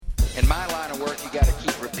In my line of work, you got to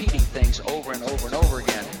keep repeating things over and over and over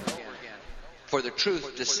again for the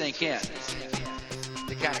truth to sink in.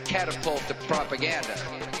 To kind of catapult the propaganda.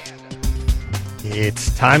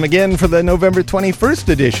 It's time again for the November 21st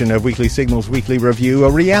edition of Weekly Signals Weekly Review, a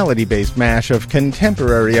reality-based mash of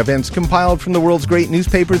contemporary events compiled from the world's great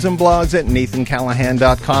newspapers and blogs at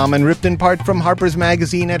nathancallahan.com and ripped in part from Harper's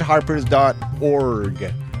Magazine at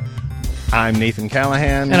harpers.org. I'm Nathan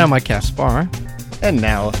Callahan. And I'm Mike Kaspar. And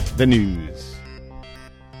now, the news.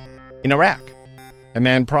 In Iraq, a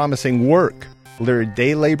man promising work lured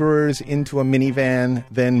day laborers into a minivan,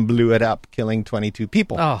 then blew it up, killing 22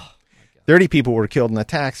 people. 30 people were killed in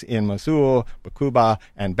attacks in Mosul, Baquba,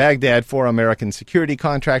 and Baghdad. 4 American security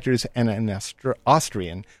contractors and an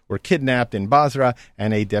Austrian were kidnapped in Basra,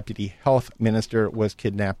 and a deputy health minister was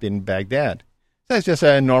kidnapped in Baghdad. So it's just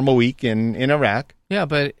a normal week in Iraq. Yeah,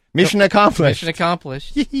 but... Mission accomplished. Mission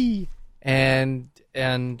accomplished. and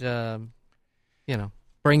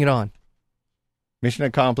bring it on. Mission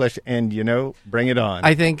accomplished, and, bring it on.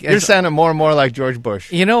 I think... You're sounding more and more like George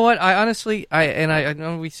Bush. You know what? I honestly... I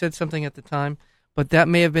know we said something at the time, but that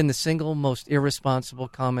may have been the single most irresponsible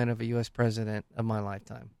comment of a U.S. president of my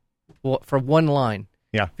lifetime. Well, for one line.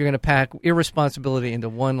 Yeah. If you're going to pack irresponsibility into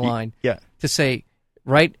one line. Yeah. To say,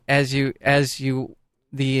 right as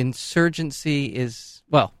the insurgency is...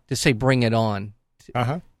 Well, to say bring it on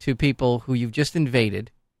to people who you've just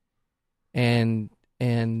invaded and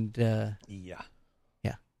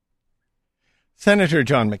Senator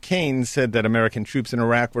John McCain said that American troops in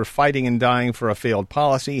Iraq were fighting and dying for a failed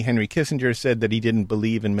policy. Henry Kissinger said that he didn't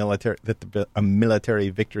believe in a military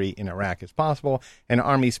victory in Iraq is possible. And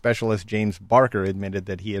Army Specialist James Barker admitted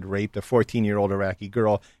that he had raped a 14-year-old Iraqi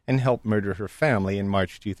girl and helped murder her family in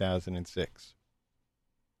March 2006.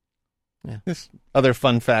 Yeah. This other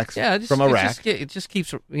fun facts from Iraq. It just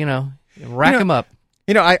keeps, rack them up.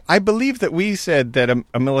 I believe that we said that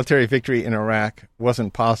a military victory in Iraq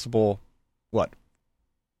wasn't possible. What,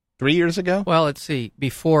 3 years ago? Well, let's see.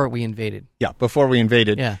 Before we invaded. Yeah, before we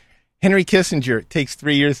invaded. Yeah. Henry Kissinger takes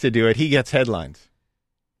 3 years to do it. He gets headlines.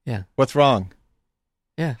 Yeah. What's wrong?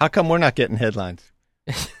 Yeah. How come we're not getting headlines?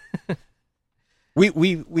 we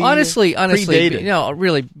honestly, predated.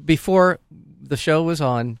 really, before the show was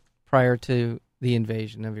on, prior to the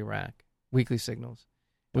invasion of Iraq, Weekly Signals,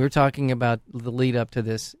 we were talking about the lead up to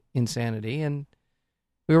this insanity, and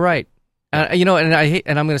we were right. And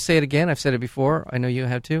I'm going to say it again. I've said it before. I know you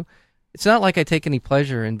have too. It's not like I take any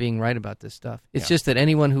pleasure in being right about this stuff. It's just that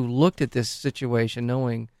anyone who looked at this situation,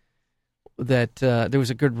 knowing that there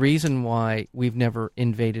was a good reason why we've never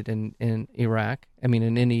invaded in Iraq. I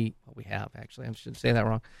mean, we have actually. I shouldn't say that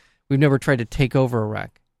wrong. We've never tried to take over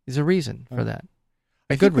Iraq. There's a reason for that.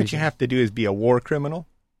 I think what you have to do is be a war criminal.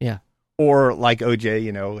 Yeah. Or like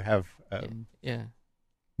OJ, have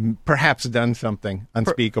perhaps done something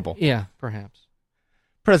unspeakable. Perhaps.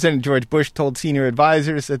 President George Bush told senior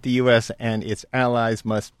advisors that the U.S. and its allies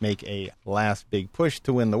must make a last big push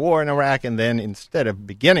to win the war in Iraq, and then instead of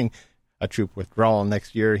beginning a troop withdrawal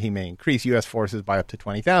next year, he may increase U.S. forces by up to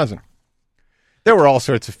 20,000. There were all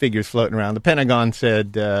sorts of figures floating around. The Pentagon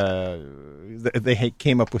said they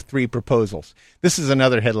came up with 3 proposals. This is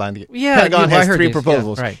another headline. The Pentagon has 3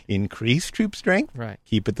 proposals. Yeah, right. Increase troop strength, right.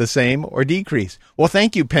 Keep it the same, or decrease. Well,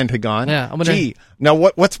 thank you, Pentagon. Yeah, now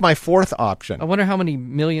what's my 4th option? I wonder how many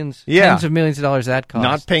tens of millions of dollars that costs.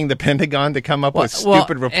 Not paying the Pentagon to come up with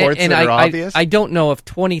stupid reports that are obvious? I don't know if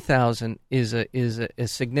 20,000 is a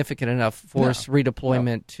significant enough force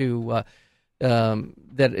redeployment to...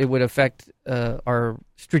 that it would affect our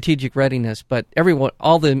strategic readiness, but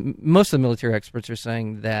most of the military experts are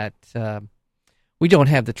saying that we don't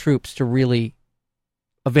have the troops to really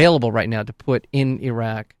available right now to put in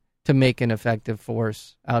Iraq to make an effective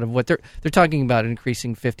force out of what they're talking about,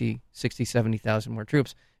 increasing 50, 60, 70,000 more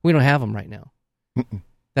troops. We don't have them right now. Mm-mm.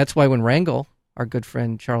 That's why when Rangel, our good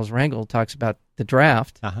friend Charles Rangel, talks about the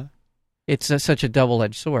draft. It's such a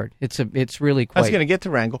double-edged sword. It's really quite... I was going to get to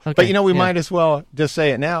Rangel, okay, but we might as well just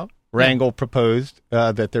say it now. Rangel proposed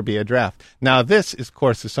that there be a draft. Now, this, of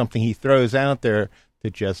course, is something he throws out there to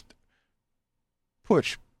just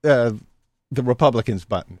push the Republicans'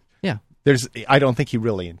 button. Yeah. I don't think he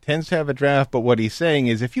really intends to have a draft, but what he's saying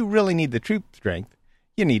is if you really need the troop strength,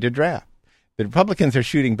 you need a draft. The Republicans are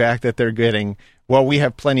shooting back that they're getting, we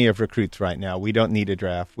have plenty of recruits right now. We don't need a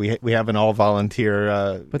draft. We have an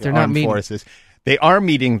all-volunteer but they're not armed forces. They are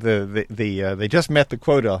meeting they just met the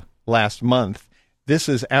quota last month. This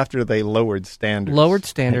is after they lowered standards.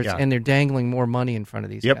 And they're dangling more money in front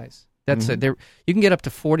of these guys. That's you can get up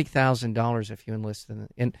to $40,000 if you enlist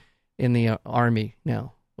in the Army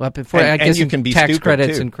now. Well, I guess you can be tax stupid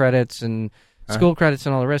credits too. and credits and school credits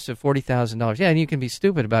and all the rest of $40,000. Yeah, and you can be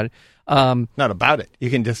stupid about it. Not about it. You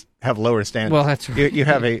can just have lower standards. Well, that's right. You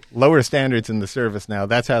have a lower standards in the service now.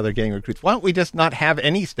 That's how they're getting recruits. Why don't we just not have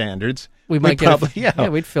any standards? We might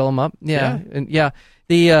we'd fill them up. Yeah. And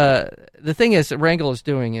the thing is that Rangel is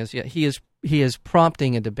doing is he is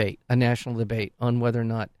prompting a debate, a national debate on whether or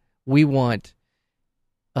not we want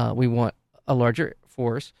a larger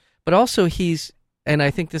force, but also and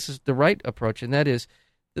I think this is the right approach, and that is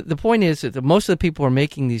the point is that most of the people who are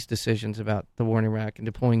making these decisions about the war in Iraq and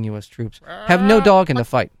deploying U.S. troops have no dog in the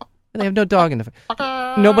fight. They have no dog in the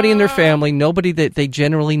fight. Nobody in their family, nobody that they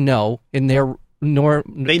generally know in their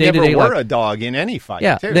they never were a dog in any fight.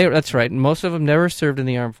 Yeah, that's right. And most of them never served in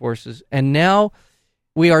the armed forces, and now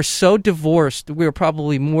we are so divorced. We are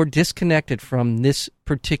probably more disconnected from this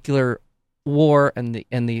particular war and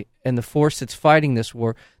the force that's fighting this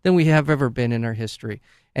war than we have ever been in our history.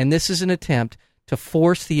 And this is an attempt to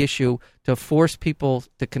force the issue, to force people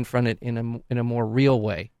to confront it in a more real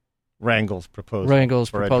way. Rangel's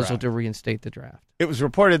proposal to reinstate the draft. It was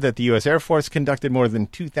reported that the U.S. Air Force conducted more than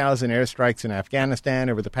 2,000 airstrikes in Afghanistan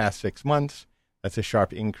over the past 6 months. That's a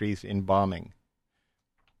sharp increase in bombing.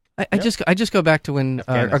 I just go back to when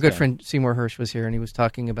our good friend Seymour Hersh was here, and he was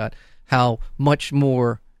talking about how much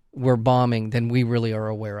more we're bombing than we really are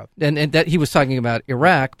aware of. And that he was talking about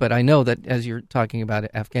Iraq, but I know that as you're talking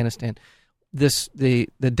about Afghanistan, the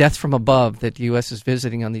death from above that the U.S. is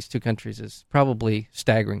visiting on these two countries is probably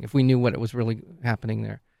staggering. If we knew what was really happening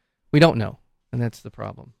there, we don't know, and that's the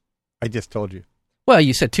problem. I just told you. Well,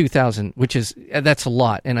 you said 2,000, that's a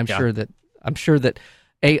lot, and I'm sure that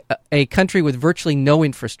a country with virtually no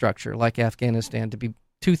infrastructure like Afghanistan to be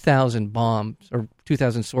 2,000 bombs or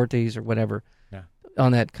 2,000 sorties or whatever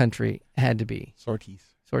on that country had to be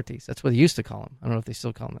sorties. That's what they used to call them. I don't know if they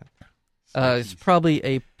still call them that. It's probably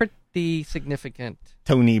a pretty significant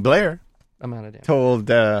Tony Blair amount of damage. Told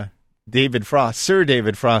Sir David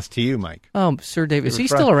Frost to you, Mike. Sir David. Is he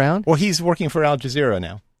still around? Well, he's working for Al Jazeera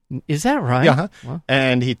now. Is that right? Yeah. Well.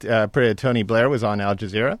 And Tony Blair was on Al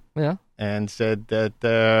Jazeera. Yeah. And said that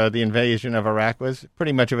the invasion of Iraq was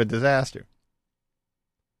pretty much of a disaster.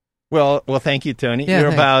 Well, thank you, Tony. Yeah,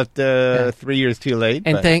 You're about 3 years too late.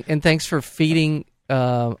 And thanks for feeding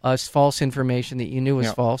us false information that you knew was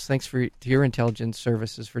false. Thanks to your intelligence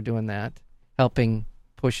services for doing that, helping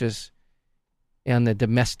push us on the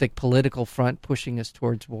domestic political front, pushing us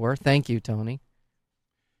towards war. Thank you, Tony.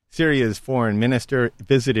 Syria's foreign minister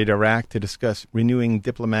visited Iraq to discuss renewing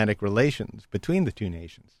diplomatic relations between the two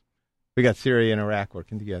nations. We got Syria and Iraq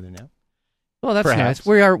working together now. Well, that's Perhaps.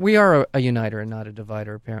 nice. We are a uniter and not a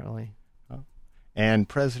divider, apparently. And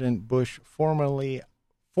President Bush formally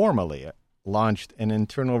launched an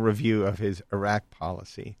internal review of his Iraq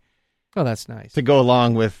policy. Oh, that's nice. To go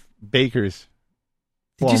along with Baker's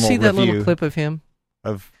formal review. Did you see that review little clip of him?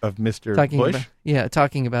 Of Mr. Bush? About,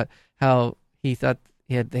 talking about how he thought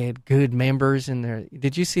they had good members in there.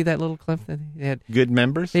 Did you see that little clip? That they had good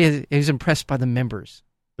members? He was impressed by the members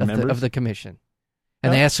of the commission.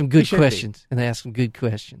 And they asked some good questions. Yeah?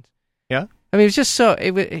 I mean, it was just so...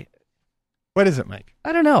 What is it, Mike?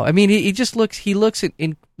 I don't know. I mean, he just looks... He looks at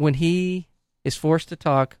when he is forced to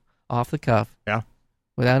talk off the cuff. Yeah.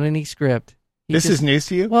 Without any script. This is news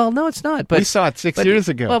to you? Well, no, it's not. But we saw it 6 years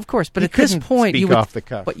ago. Well, of course. But at this point... off the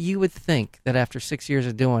cuff. But you would think that after 6 years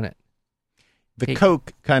of doing it... The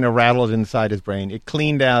coke kind of rattled inside his brain. It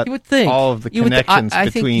cleaned out you would think, all of the connections I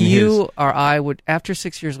between think you or I would, after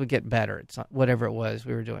 6 years, would get better. It's not, whatever it was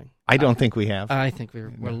we were doing. I don't think we have. I think we're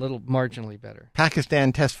a little marginally better.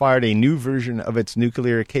 Pakistan test-fired a new version of its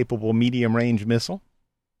nuclear-capable medium-range missile.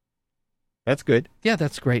 That's good. Yeah,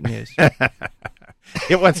 that's great news.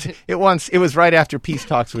 It was right after peace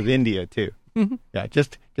talks with India, too. Mm-hmm. Yeah,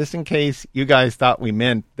 just in case you guys thought we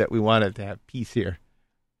meant that we wanted to have peace here.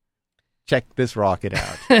 Check this rocket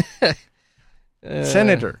out.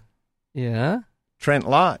 Senator. Yeah? Trent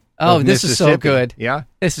Lott. Oh, this is so good. Yeah?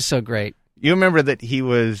 This is so great. You remember that he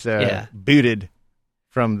was booted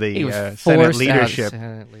from the Senate leadership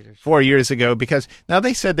 4 years ago because now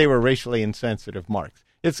they said they were racially insensitive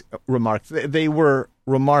remarks. They were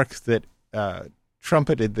remarks that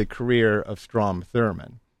trumpeted the career of Strom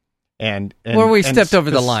Thurmond. And where we stepped over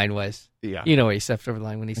the line was. Yeah. You know where he stepped over the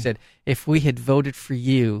line when he said, if we had voted for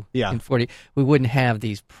you in 40, we wouldn't have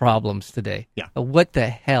these problems today. Yeah. What the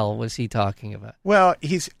hell was he talking about? Well,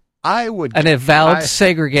 an avowed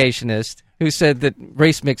segregationist who said that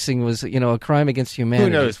race mixing was, a crime against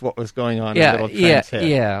humanity. Who knows what was going on in little Trent's head.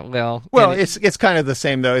 Yeah, well. Well, it's kind of the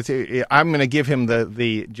same, though. I'm going to give him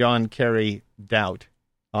the John Kerry doubt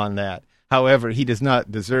on that. However, he does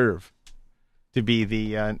not deserve to be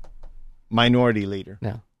the minority leader.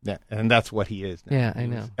 No. Yeah, and that's what he is now. Yeah, I He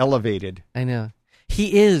know. was elevated. I know.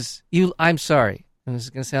 He is. I'm sorry. And this is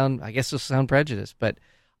going to sound, I guess it'll sound prejudiced, but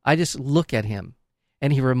I just look at him,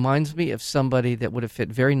 and he reminds me of somebody that would have fit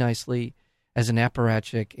very nicely as an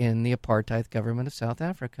apparatchik in the apartheid government of South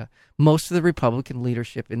Africa. Most of the Republican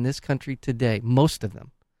leadership in this country today, most of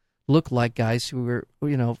them, look like guys who were,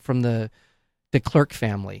 from the Clerk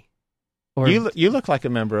family. Or You look like a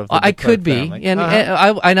member of the I de Klerk could be, family.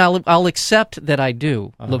 and I'll accept that I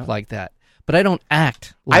do look like that, but I don't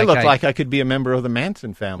act like I look like I could be a member of the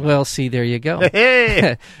Manson family. Well, see, there you go.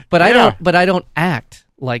 Hey! But Yeah. I don't act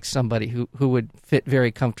like somebody who would fit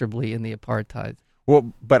very comfortably in the apartheid.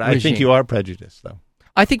 Well, but I regime. think you are prejudiced, though.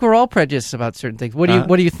 I think we're all prejudiced about certain things. What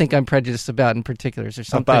do you think I'm prejudiced about in particular? Is there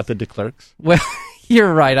something About the de Klerks? Well,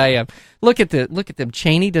 you're right. I am. Look at them.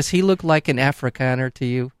 Cheney, does he look like an Afrikaner to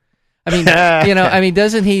you? I mean,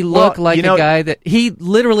 doesn't he look like a guy that he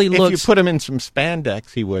literally looks? If you put him in some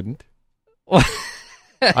spandex, he wouldn't.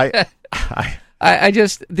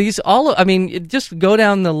 Just go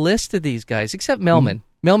down the list of these guys, except Melman.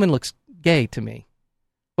 Melman looks gay to me.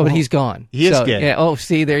 Oh, but he's gone. He is gay. Yeah. Oh,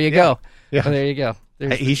 see, there you go. Yeah. Oh, there you go.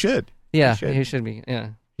 He should. Yeah, he should be. Yeah.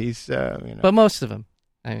 He's, But most of them.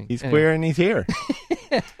 He's queer and he's here.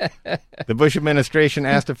 The Bush administration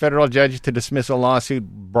asked a federal judge to dismiss a lawsuit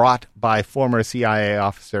brought by former CIA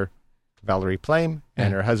officer Valerie Plame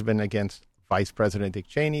and her husband against Vice President Dick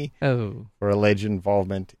Cheney for alleged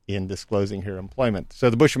involvement in disclosing her employment. So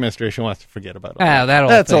the Bush administration wants to forget about all that.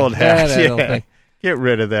 That's old hat. Old thing. Get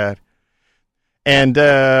rid of that. And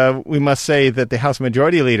we must say that the House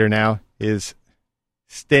Majority Leader now is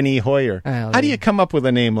Steny Hoyer. How do you come up with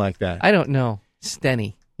a name like that? I don't know.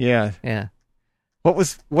 Steny. Yeah. Yeah.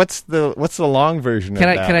 What's the long version of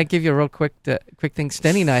that? Can I give you a real quick thing?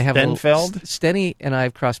 Steny and I have Steny and I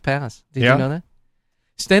have crossed paths. Did you know that?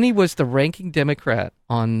 Steny was the ranking Democrat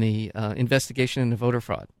on the investigation into voter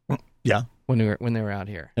fraud. Yeah. When they were out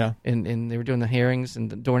here. Yeah. And they were doing the hearings,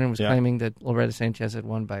 and Dornan was claiming that Loretta Sanchez had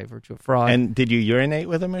won by virtue of fraud. And did you urinate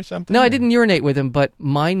with him or something? No, I didn't urinate with him, but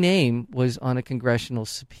my name was on a congressional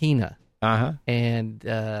subpoena. Uh-huh. And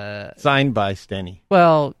signed by Steny.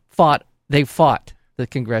 Well, they fought the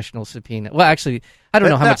congressional subpoena. Well, actually, I don't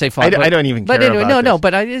know how much they fought. I don't even care but anyway, about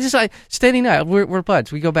this. but Steny and I, we're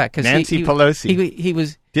buds. We go back. Cause Nancy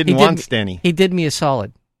Pelosi didn't want Steny. He did me a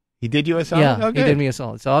solid. He did you a solid? Yeah, oh, he did me a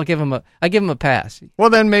solid. So I give him a pass.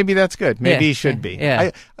 Well, then maybe that's good. Maybe he should be.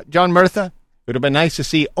 Yeah. John Murtha would have been nice to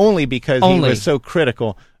see only because he was so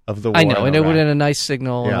critical of the war. I know, and it would have Iraq. been a nice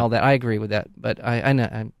signal and all that. I agree with that. But I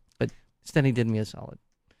know. But Steny did me a solid.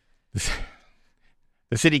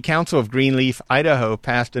 The City Council of Greenleaf, Idaho,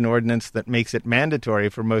 passed an ordinance that makes it mandatory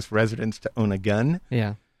for most residents to own a gun.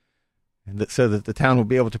 Yeah. So that the town will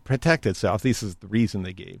be able to protect itself. This is the reason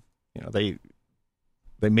they gave.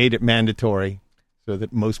 They made it mandatory so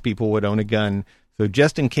that most people would own a gun. So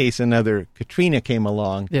just in case another Katrina came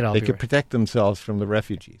along, they could protect themselves from the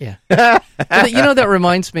refugees. Yeah. That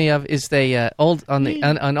reminds me of is on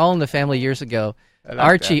All in the Family years ago.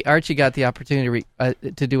 Archie got the opportunity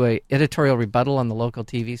to do a editorial rebuttal on the local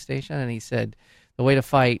TV station, and he said the way to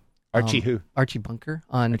fight Archie who? Archie Bunker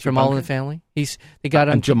from All in the Family. They got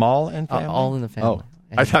on Jamal and Family. All in the Family. Oh,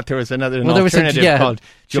 I thought there was another there was alternative called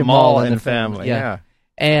Jamal and Family. Yeah.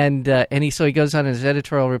 And he goes on his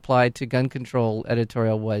editorial reply to gun control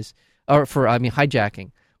editorial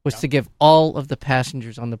hijacking was to give all of the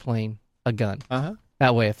passengers on the plane a gun. Uh-huh.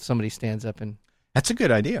 That way, if somebody stands up and that's a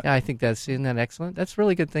good idea. Yeah, I think isn't that excellent? That's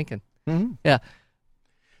really good thinking. Mm-hmm. Yeah.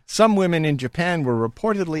 Some women in Japan were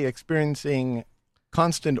reportedly experiencing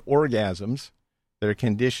constant orgasms, their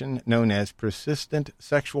condition known as persistent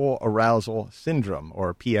sexual arousal syndrome,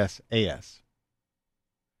 or PSAS.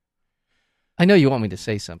 I know you want me to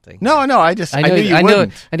say something. No, I knew you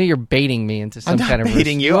wouldn't. I know you're baiting me into some kind of. I'm not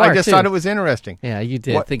baiting you. I just thought it was interesting. Yeah, you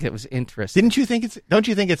did think it was interesting. Don't you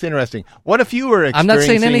think it's interesting? What if you were experiencing I'm not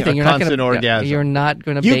saying anything. a constant orgasm? You're not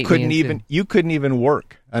going to bait me. You couldn't even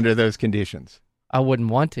work under those conditions. I wouldn't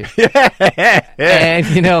want to.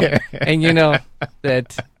 and you know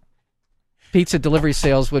that pizza delivery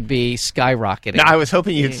sales would be skyrocketing. No, I was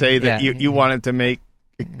hoping you'd say that you wanted to make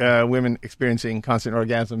women experiencing constant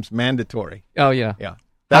orgasms mandatory. Oh yeah.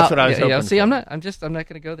 That's what I was hoping. See, I'm not going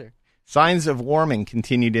to go there. Signs of warming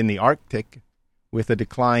continued in the Arctic, with a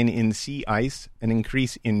decline in sea ice, an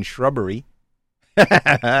increase in shrubbery,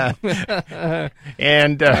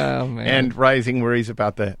 and rising worries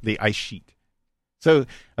about the ice sheet. So,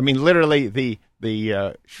 I mean, literally, the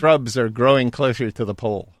shrubs are growing closer to the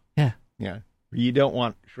pole. Yeah. You don't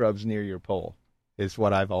want shrubs near your pole, is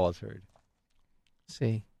what I've always heard.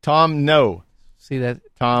 See, Tom No See that?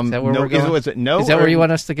 Tom, Is that where no, we're going? is it no? Is that or- where you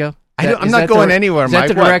want us to go? I'm not going anywhere, Is Mike.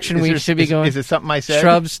 that the What? direction Is we there- should be going? Is it something I said?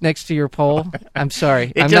 Shrubs next to your pole? I'm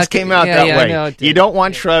sorry. It I'm just not- came out yeah, that yeah, way. I know it did. You don't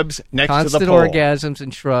want shrubs next Constant to the pole. orgasms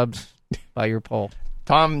and shrubs by your pole.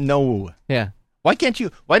 Tom, no. Yeah. Why don't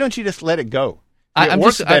you just let it go? I'm It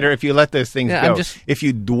works just- better if you let those things Yeah, go. I'm just- if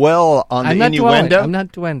you dwell on the I'm not innuendo. dwelling. I'm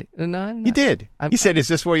not dwelling. No, I'm You not. did. I'm- You said, "Is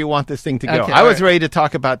this where you want this thing to go?" Okay, I was all right. ready to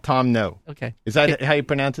talk about Tom No. Okay. Is that how you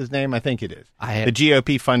pronounce his name? I think it is. I- The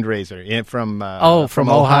GOP fundraiser from from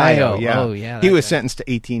Ohio. Yeah. Oh, yeah, He that was guy. sentenced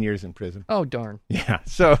to 18 years in prison. Oh, darn. Yeah.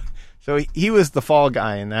 So he was the fall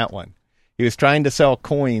guy in that one. He was trying to sell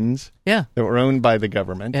coins Yeah. that were owned by the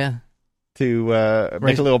government Yeah. to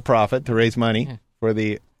make a little profit, to raise money Yeah. for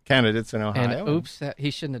the candidates in Ohio. And oops,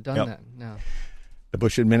 he shouldn't have done Yep. that. No. The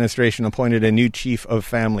Bush administration appointed a new chief of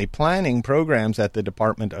family planning programs at the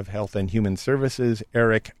Department of Health and Human Services,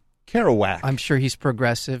 Eric Kerouac. I'm sure he's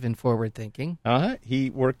progressive and forward thinking. He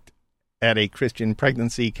worked at a Christian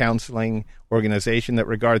pregnancy counseling organization that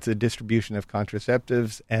regards the distribution of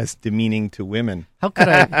contraceptives as demeaning to women. How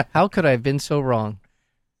could I have been so wrong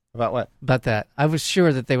About what? about that? I was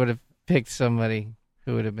sure that they would have picked somebody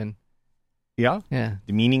who would have been Yeah?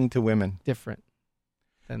 Demeaning to women. different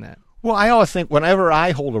than that. Well, I always think whenever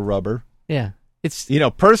I hold a rubber, Yeah. It's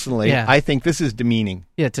personally, Yeah. I think this is demeaning.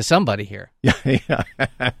 to somebody here. Yeah.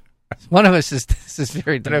 One of us is this is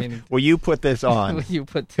very demeaning. Will you put this on? You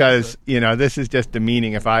put Because, this is just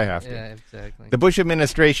demeaning if I have to. yeah, exactly. The Bush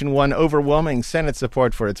administration won overwhelming Senate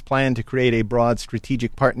support for its plan to create a broad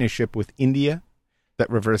strategic partnership with India that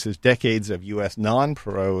reverses decades of U.S.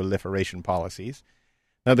 non-proliferation policies.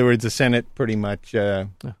 In other words, the Senate pretty much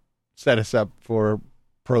set us up for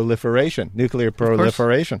proliferation, nuclear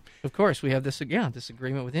proliferation. Of course, we have this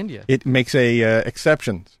agreement with India. It makes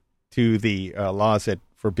exceptions to the laws that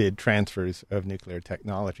forbid transfers of nuclear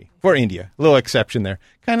technology for India. A little exception there,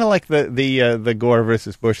 kind of like the Gore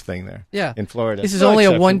versus Bush thing there. Yeah. In Florida. This is Little only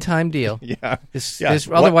exception. a one-time deal. Yeah.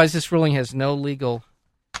 Otherwise, this ruling has no legal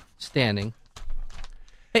standing.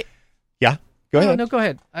 Yeah. Go ahead. No, go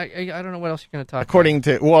ahead. I don't know what else you're going to talk According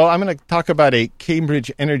to, I'm going to talk about a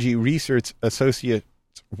Cambridge Energy Research Associates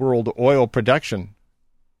World Oil Production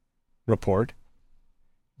report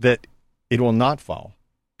that it will not fall.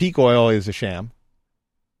 Peak oil is a sham.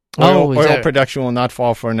 Oil production will not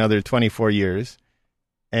fall for another 24 years.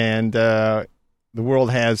 And the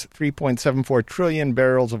world has 3.74 trillion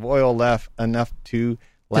barrels of oil left, enough to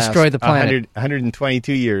last Destroy the planet.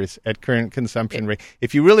 122 years at current consumption rate.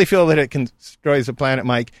 If you really feel that it destroys the planet,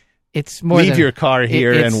 Mike, It's more leave than, your car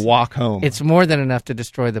here it's- and walk home. It's more than enough to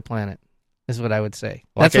destroy the planet, is what I would say.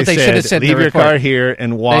 Like That's what I they should have said in leave the your report. car here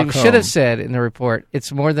and walk home. They should have said in the report,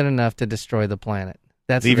 it's more than enough to destroy the planet.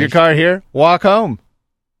 That's Leave what your they car here, walk home.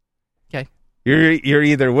 Okay. You're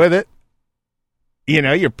either with it,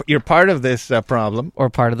 you're part of this problem. or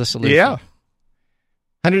part of the solution. Yeah.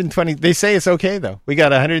 120. They say it's okay though. We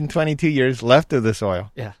got 122 years left of this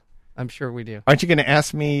oil. Yeah, I'm sure we do. Aren't you going to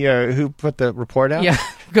ask me who put the report out? Yeah,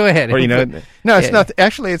 go ahead. Or no, it's Yeah. not.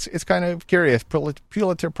 Actually, it's kind of curious.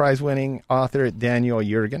 Pulitzer Prize winning author Daniel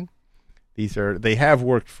Yergin. They have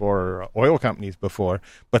worked for oil companies before,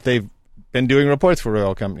 but they've been doing reports for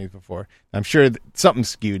oil companies before. I'm sure something's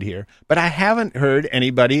skewed here, but I haven't heard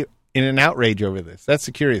anybody in an outrage over this. That's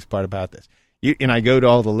the curious part about this. And I go to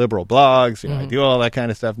all the liberal blogs, I do all that kind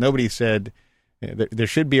of stuff. Nobody said there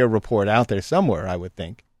should be a report out there somewhere, I would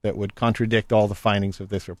think, that would contradict all the findings of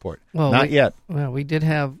this report. Well, Not yet. Well, we did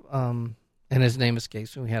have, and his name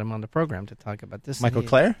escapes me. We had him on the program to talk about this. Michael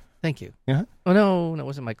Clare? Thank you. Yeah. Oh no, it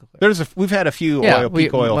wasn't Michael Clare. We've had a few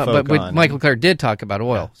peak oil but folk on. Michael Clare did talk about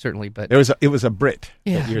oil, certainly. But It was a Brit.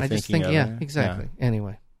 yeah, that you're I just thinking think of. exactly.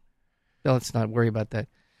 Anyway, well, let's not worry about that.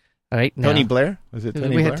 All right, Tony now, Blair? Was it Tony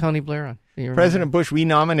we Blair? had Tony Blair on. Do you remember? President Bush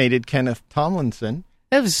renominated Kenneth Tomlinson.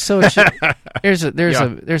 That was so.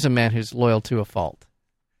 There's a man who's loyal to a fault.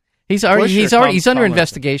 He's under Tomlinson?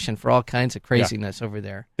 investigation for all kinds of craziness over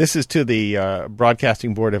there. This is to the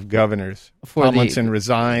Broadcasting Board of Governors. Tomlinson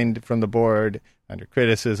resigned from the board under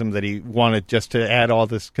criticism that he wanted just to add all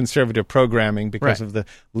this conservative programming because of the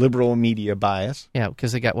liberal media bias. Yeah,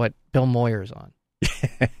 because they got Bill Moyers on.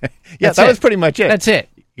 Yeah, that was pretty much it. That's it.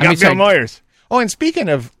 You got Bill Moyers. Oh, and speaking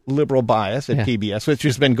of liberal bias at PBS, which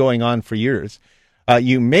has been going on for years,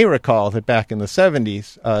 you may recall that back in the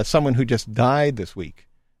 70s, someone who just died this week,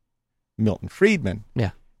 Milton Friedman,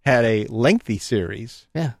 had a lengthy series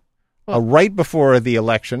right before the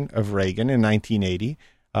election of Reagan in 1980,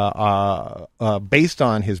 based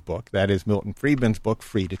on his book, that is Milton Friedman's book,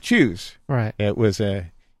 Free to Choose. Right. It was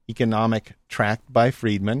a economic tract by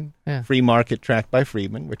Friedman, Yeah. free market tract by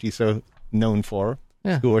Friedman, which he's so known for,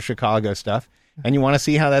 School of Chicago stuff. and you want to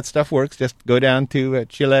see how that stuff works, just go down to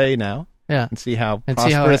Chile now and see how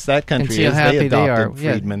prosperous that country is. They adopted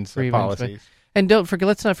Friedman's policies. And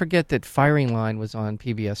let's not forget that Firing Line was on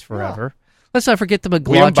PBS forever. Yeah. Let's not forget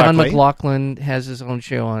that John McLaughlin has his own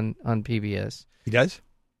show on PBS. He does?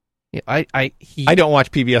 Yeah, I don't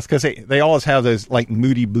watch PBS because they always have those like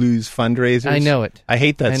Moody Blues fundraisers. I know it. I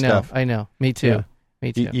hate that stuff. I know. Me too. Yeah.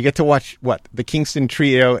 Me too. You get to watch the Kingston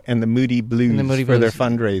Trio and the Moody Blues for their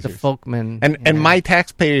fundraisers. The Folkmen. And my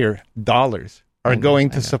taxpayer dollars are going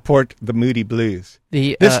to support the Moody Blues.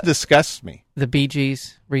 This disgusts me. The Bee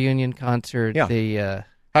Gees reunion concert. Yeah.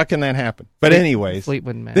 How can that happen? But anyways,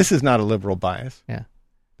 Fleetwood Mac. This is not a liberal bias. Yeah.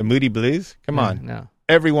 The Moody Blues? Come on. No.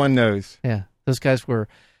 Everyone knows. Yeah. Those guys were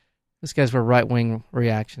right-wing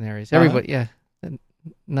reactionaries. Everybody, the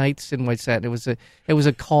Knights in White Satin. It was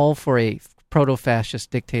a call for a proto-fascist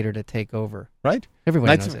dictator to take over. Right?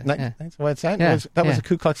 Everybody knows it. Knights in White Satin? That was a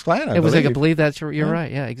Ku Klux Klan, I believe. I believe you're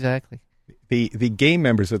right. Yeah, exactly. The gay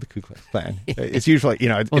members of the Ku Klux Klan. It's usually,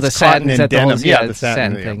 it's the cotton and denim. The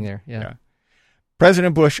satin thing there. Yeah.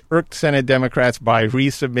 President Bush irked Senate Democrats by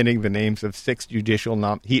resubmitting the names of 6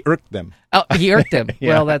 judicial He irked them. Oh, he irked them.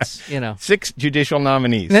 Well, that's, 6 judicial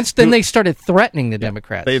nominees. Then they started threatening the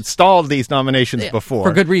Democrats. They had stalled these nominations before.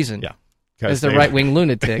 For good reason. Yeah. As the right-wing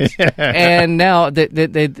lunatics. And now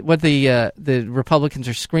the Republicans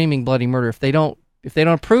are screaming bloody murder. If they don't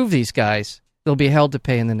approve these guys, they'll be held to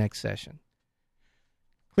pay in the next session.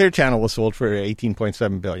 Clear Channel was sold for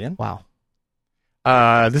 $18.7 billion. Wow.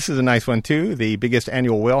 This is a nice one, too. The biggest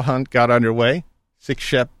annual whale hunt got underway. 6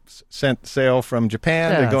 ships sent sail from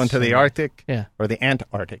Japan. They're going to the Arctic or the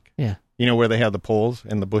Antarctic. Yeah. Where they have the poles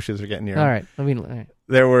and the bushes are getting near. All right.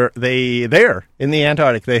 There in the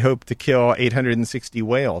Antarctic, they hope to kill 860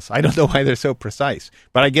 whales. I don't know why they're so precise,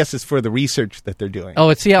 but I guess it's for the research that they're doing. Oh,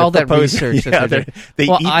 it's all that research. They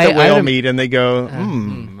eat the whale meat and they go,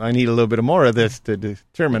 I need a little bit more of this to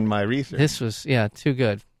determine my research. This was, too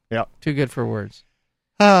good. Yeah. Too good for words.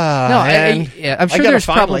 I'm sure there's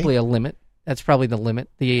probably a limit. That's probably the limit,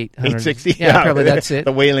 the 860. Yeah, probably that's it.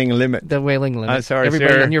 The whaling limit. The whaling limit. I'm sorry,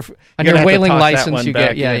 everybody sir. On your whaling license, you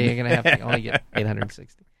get. Yeah, you're going to have to only get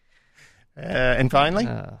 860. And finally,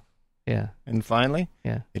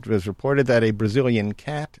 it was reported that a Brazilian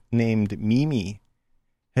cat named Mimi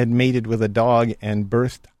had mated with a dog and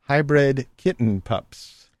birthed hybrid kitten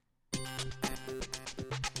pups.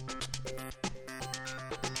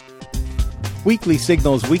 Weekly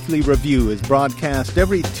Signals Weekly Review is broadcast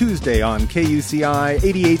every Tuesday on KUCI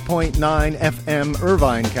 88.9 FM,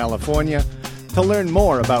 Irvine, California. To learn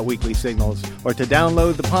more about Weekly Signals or to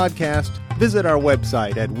download the podcast, visit our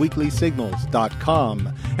website at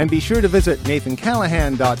weeklysignals.com. And be sure to visit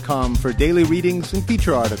nathancallahan.com for daily readings and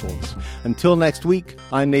feature articles. Until next week,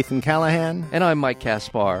 I'm Nathan Callahan. And I'm Mike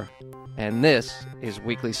Kaspar. And this is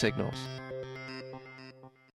Weekly Signals.